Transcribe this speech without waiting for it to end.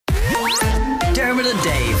Dermot and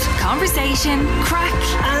Dave. Conversation, crack,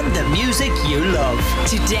 And the music you love.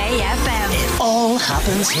 Today FM. It all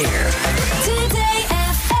happens here. Today FM.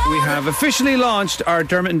 We have officially launched our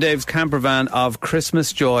Dermot and Dave's camper van of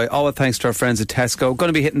Christmas Joy, all thanks to our friends at Tesco. Going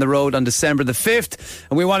to be hitting the road on December the 5th,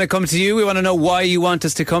 and we want to come to you. We want to know why you want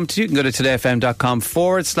us to come to you. You can go to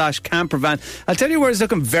todayfm.com/campervan. I'll tell you where it's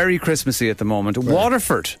looking very Christmassy at the moment. Where?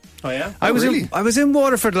 Waterford. Oh, yeah? I was in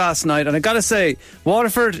Waterford last night, and I got to say,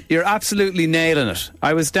 Waterford, you're absolutely nailing it.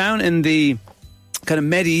 I was down in the kind of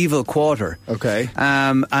medieval quarter. Okay.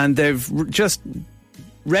 And they've just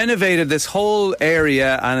renovated this whole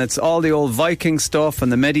area, and it's all the old Viking stuff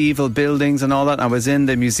and the medieval buildings and all that. I was in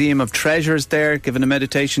the Museum of Treasures there, giving a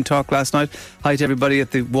meditation talk last night. Hi to everybody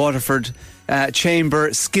at the Waterford Chamber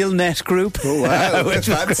Skillnet group. Oh, wow. Which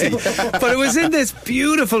was Fancy. great. But it was in this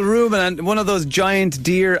beautiful room, and one of those giant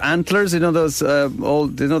deer antlers, those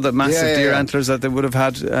old, the massive deer antlers that they would have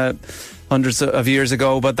had hundreds of years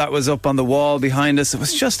ago, but that was up on the wall behind us. It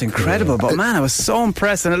was just incredible. But man, I was so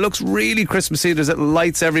impressed, and it looks really Christmassy. There's little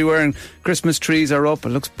lights everywhere, and Christmas trees are up. It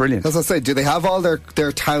looks brilliant. As I say, do they have all their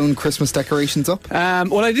town Christmas decorations up?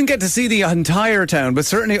 Well, I didn't get to see the entire town, but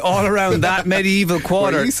certainly all around that medieval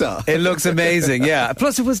quarter, Where you saw. it looks amazing. Yeah,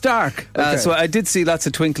 plus it was dark, so I did see lots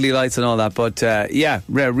of twinkly lights and all that. But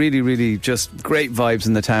really, really, just great vibes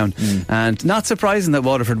in the town, and not surprising that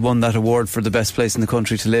Waterford won that award for the best place in the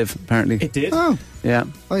country to live. Apparently, It did? Oh, yeah.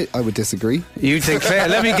 I would disagree. You think Claire?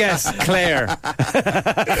 Let me guess, Claire.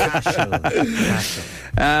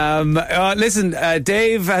 Listen,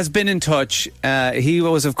 Dave has been in touch. He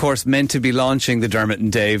was, of course, meant to be launching the Dermot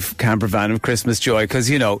and Dave camper van of Christmas Joy, because,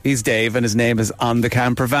 he's Dave and his name is on the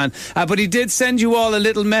camper van. But he did send you all a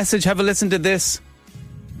little message. Have a listen to this.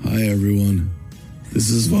 Hi everyone,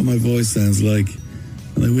 this is what my voice sounds like,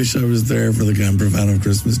 and I wish I was there for the camper van of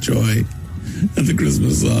Christmas Joy and the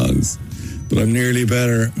Christmas songs, but I'm nearly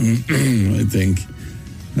better. I think.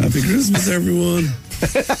 Happy Christmas, everyone.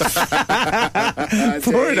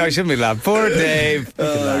 I shouldn't be laughing. Poor Dave.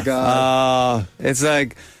 Oh, my God. It's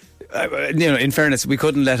like, in fairness, we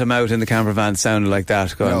couldn't let him out in the camper van sounding like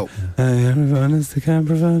that. Going, No. Hey, everyone, it's the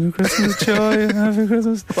camper van of Christmas Joy. Happy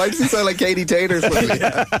Christmas. Why does he sound like Katie Taylor?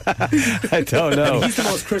 I don't know. He's the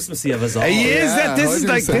most Christmassy of us all. He is. Yeah,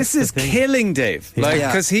 This is killing Dave.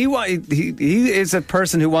 Because he is a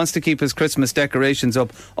person who wants to keep his Christmas decorations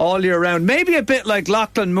up all year round. Maybe a bit like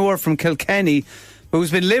Lachlan Moore from Kilkenny, who's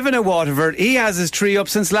been living at Waterford. He has his tree up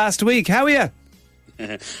since last week. How are you?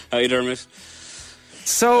 Hi, Dermot.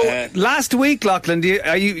 So last week, Lachlan,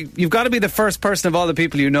 you've got to be the first person of all the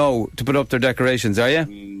people you know to put up their decorations, are you?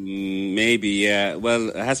 Maybe, yeah. Well,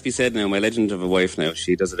 it has to be said now, my legend of a wife now,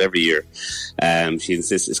 she does it every year. She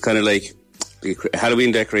insists, it's kind of like the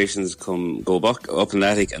Halloween decorations go up in the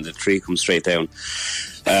attic and the tree comes straight down.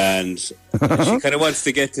 And she kind of wants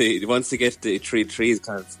to get the tree. Tree is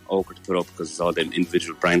kind of awkward to put up because it's all the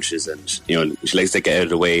individual branches, and she likes to get out of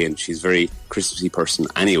the way. And she's a very Christmassy person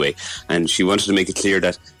anyway. And she wanted to make it clear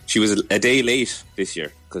that she was a day late this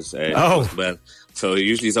year because well. So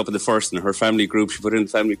usually it's up in the first, and her family group. She put it in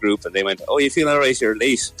the family group, and they went, "Oh, you feel all right? You're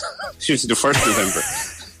late." She was the 1st November.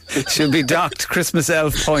 She'll be docked Christmas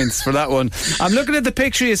elf points for that one. I'm looking at the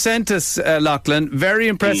picture you sent us, Lachlan. Very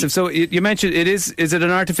impressive. So you mentioned is it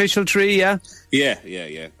an artificial tree, yeah? Yeah.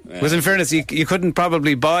 Was in fairness, you couldn't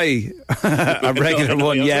probably buy a regular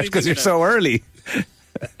one yet because you're so early.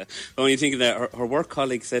 Only thinking that her work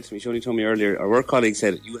colleague said to me, she only told me earlier, her work colleague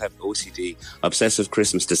said, "You have OCD, obsessive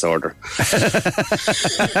Christmas disorder."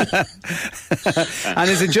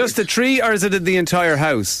 And is it just the tree or is it the entire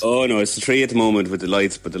house? Oh no, it's the tree at the moment with the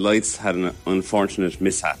lights, but the lights had an unfortunate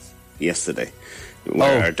mishap yesterday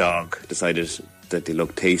where our dog decided that they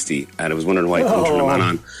looked tasty, and I was wondering why I couldn't turn them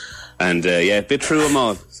on. And bit through them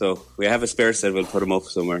all. So we have a spare set, we'll put them up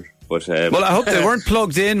somewhere. But, well, I hope they weren't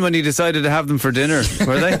plugged in when you decided to have them for dinner,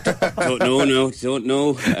 were they? Don't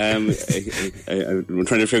know. I'm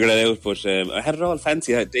trying to figure that out, but I had it all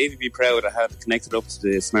fancy. Davey be proud. I had it connected up to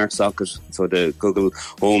the smart socket, so the Google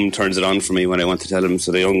Home turns it on for me when I want to tell him.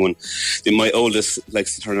 So the young one, my oldest,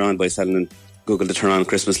 likes to turn it on by telling Google to turn on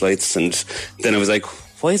Christmas lights, and then I was like,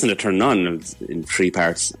 why isn't it turned on? And it was in 3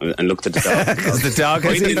 parts, and looked at the dog. Because the dog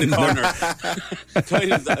has in eaten the corner. I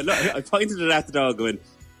pointed it at the dog, going,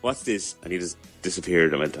 "What's this?" And he just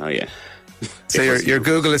disappeared. I went, "Oh yeah." So your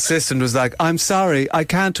Google Assistant was like, "I'm sorry, I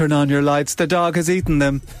can't turn on your lights. The dog has eaten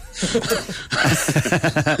them."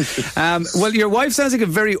 Well, your wife sounds like a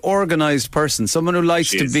very organised person, someone who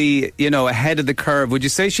likes to be, ahead of the curve. Would you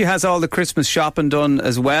say she has all the Christmas shopping done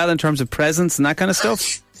as well in terms of presents and that kind of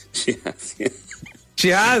stuff? She has, yeah. She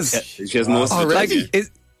has. Yeah, she has most of it. Like,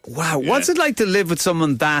 Wow, what's it like to live with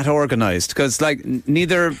someone that organised? Because like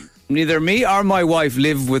neither me or my wife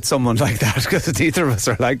live with someone like that, because neither of us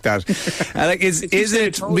are like that. Like, is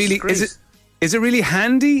it really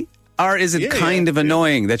handy, or is it kind of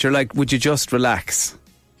annoying that you're like, would you just relax?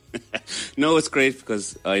 No, it's great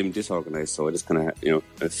because I'm disorganised, so it just kind of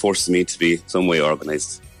it forces me to be some way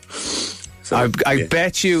organised. So, I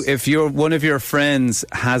bet you if one of your friends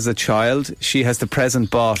has a child, she has the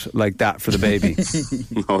present bought like that for the baby.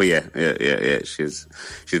 Oh yeah. She's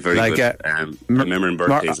very like, good. Remembering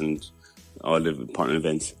birthdays and all the important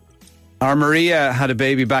events. Our Maria had a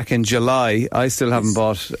baby back in July. I still haven't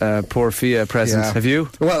bought poor Fia a present. Yeah. Have you?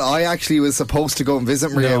 Well, I actually was supposed to go and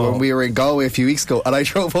visit Maria when we were in Galway a few weeks ago, and I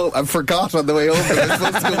drove home and forgot on the way home that I was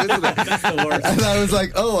supposed to go visit her. That's the worst. And I was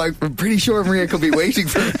like, I'm pretty sure Maria could be waiting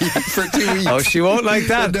for me for 2 weeks. Oh, she won't like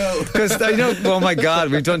that. No. Because I know, oh my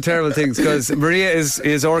God, we've done terrible things. Because Maria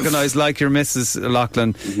is organised like your Mrs.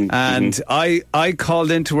 Loughlin. And I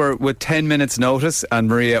called into her with 10 minutes notice, and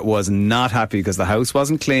Maria was not happy because the house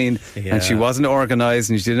wasn't clean and she wasn't organised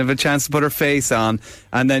and she didn't have a chance to put her face on.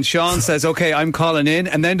 And then Sean says, okay, I'm calling in,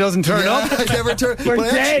 and then doesn't turn up. I never turned. We're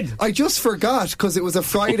dead. I just forgot because it was a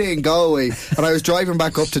Friday in Galway and I was driving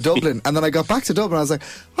back up to Dublin, and then I got back to Dublin and I was like,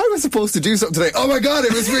 I was supposed to do something today. Oh my God,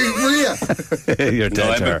 it was Maria. You're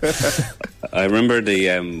dead. I remember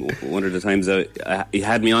one of the times he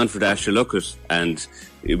had me on for the Asher Luckett, and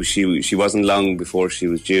she wasn't long before she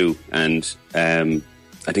was due, and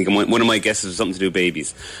I think one of my guesses was something to do with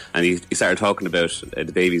babies, and he started talking about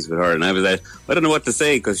the babies with her, and I was like, I don't know what to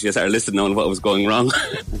say, because she started listening on what was going wrong.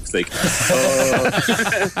 I was like,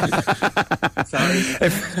 sorry.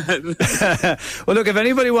 Well, look, if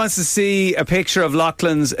anybody wants to see a picture of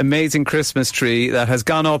Loughlin's amazing Christmas tree that has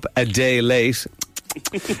gone up a day late,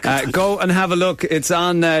 go and have a look. It's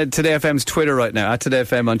on Today FM's Twitter right now, at Today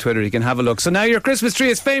FM on Twitter. You can have a look. So now your Christmas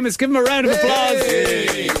tree is famous. Give him a round of applause.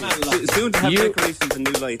 Hey! Soon to have decorations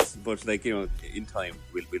and new lights, but in time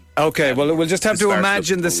we'll okay, well, we'll just have to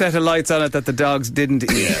imagine the set of lights on it that the dogs didn't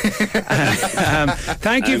eat.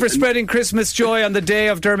 Thank you for spreading Christmas joy on the day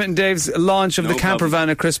of Dermot and Dave's launch of the camper van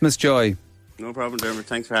at Christmas Joy. No problem, Dermot.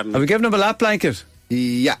 Thanks for having me. Have we given him a lap blanket?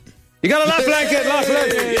 Yeah. You got a lap blanket,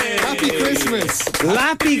 Loughlin. Happy Christmas.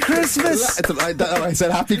 Lappy Christmas. I said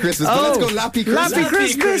Happy Christmas, but let's go Lappy Christmas. Lappy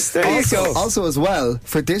Christmas. There you go. Also, as well,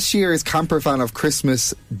 for this year's Camper Van of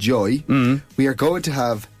Christmas Joy, we are going to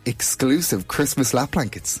have exclusive Christmas lap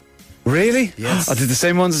blankets. Really? Yes. Oh, did the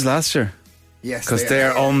same ones as last year? Yes, because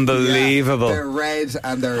they're unbelievable. Yeah, they're red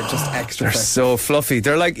and they're just extra. They're so fluffy.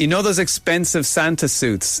 They're like, those expensive Santa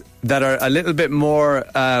suits that are a little bit more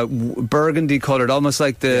burgundy coloured, almost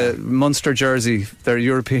like the Munster jersey. They're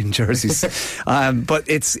European jerseys, but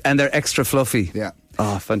they're extra fluffy. Yeah.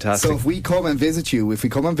 Oh, fantastic. So if we come and visit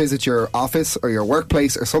your office or your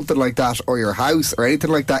workplace or something like that, or your house or anything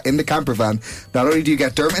like that in the camper van, not only do you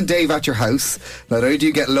get Dermot and Dave at your house, not only do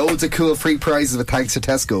you get loads of cool free prizes with thanks to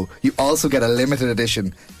Tesco, you also get a limited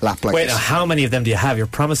edition lap blanket. Wait, now, how many of them do you have? You're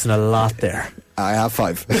promising a lot there. I have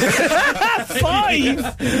 5.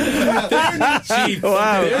 5? They're not cheap.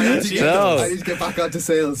 Wow. I need to get back onto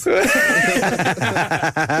sales.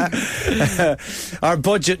 Our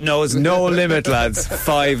budget knows no limit, lads.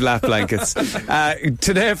 5 lap blankets.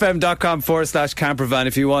 todayfm.com/campervan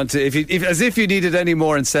if you want to, as if you needed any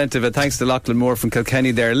more incentive. And thanks to Lachlan Moore from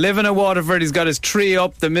Kilkenny there. Living in Waterford, he's got his tree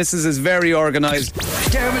up. The missus is very organised.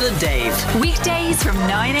 Dermot and Dave. Weekdays from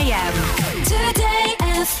 9 a.m. Today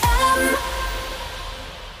FM.